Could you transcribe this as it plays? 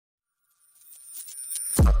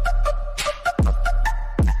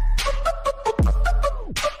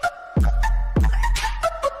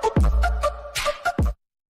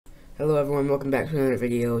everyone, welcome back to another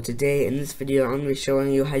video. Today in this video I'm going to be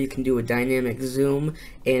showing you how you can do a dynamic zoom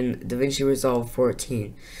in Davinci Resolve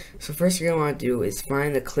 14. So first you're going to want to do is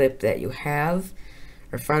find the clip that you have,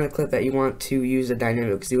 or find the clip that you want to use a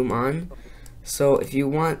dynamic zoom on. So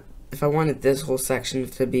if I wanted this whole section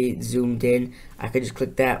to be zoomed in, I could just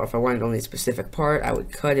click that, or if I wanted only a specific part, I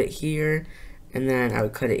would cut it here, and then I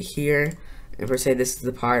would cut it here, and per se this is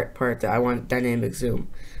the part that I want dynamic zoom.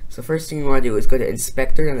 So first thing you want to do is go to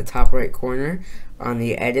Inspector on the top right corner on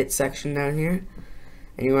the Edit section down here,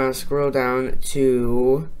 and you want to scroll down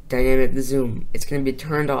to Dynamic Zoom. It's going to be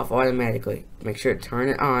turned off automatically. Make sure to turn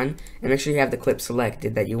it on, and make sure you have the clip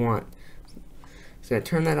selected that you want. So I'm going to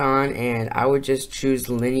turn that on, and I would just choose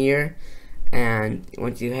linear, and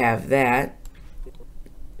once you have that,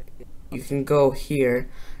 you can go here,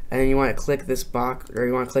 and then you want to click this box, or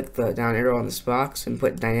you want to click the down arrow on this box and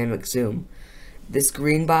put Dynamic Zoom. This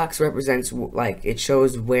green box represents, like, it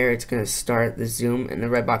shows where it's going to start the zoom, and the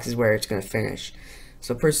red box is where it's going to finish.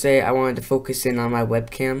 So per se, I wanted to focus in on my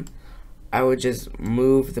webcam. I would just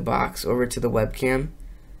move the box over to the webcam,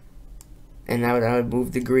 and I would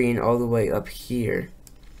move the green all the way up here.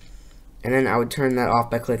 And then I would turn that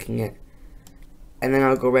off by clicking it. And then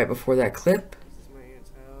I'll go right before that clip. This is my aunt's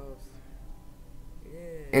house.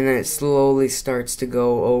 Yeah. And then it slowly starts to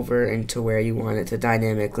go over into where you want it to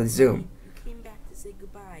dynamically zoom. Say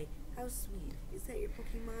goodbye. How sweet. Is that your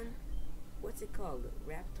Pokemon? What's it called?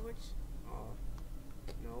 Torch? Oh,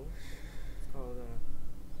 no.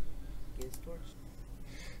 It's called Torch.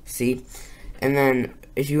 See? And then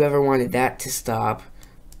if you ever wanted that to stop,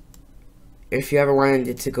 if you ever wanted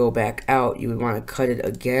it to go back out, you would want to cut it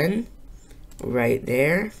again right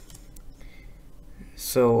there.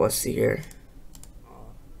 So let's see here.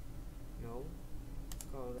 No. It's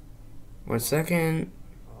called 1 second.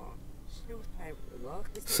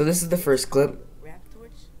 So this is the first clip,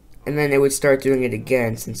 and then it would start doing it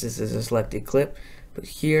again since this is a selected clip. But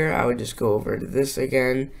here I would just go over to this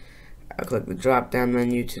again. I'll click the drop down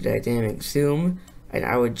menu to dynamic zoom, and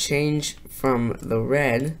I would change from the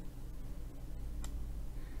red,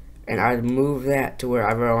 and I'd move that to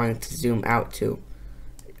wherever I wanted to zoom out to.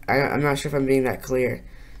 I'm not sure if I'm being that clear.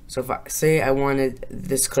 So if I say I wanted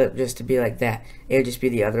this clip just to be like that, it would just be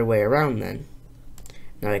the other way around then.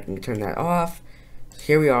 Now I can turn that off.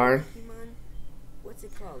 Here we are. What's it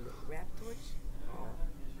called? Torch? Oh,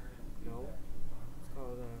 no.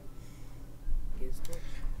 It's called Torch.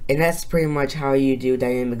 And that's pretty much how you do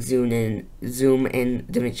dynamic zoom in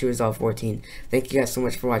Davinci Resolve 14. Thank you guys so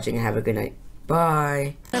much for watching and have a good night.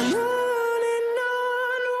 Bye.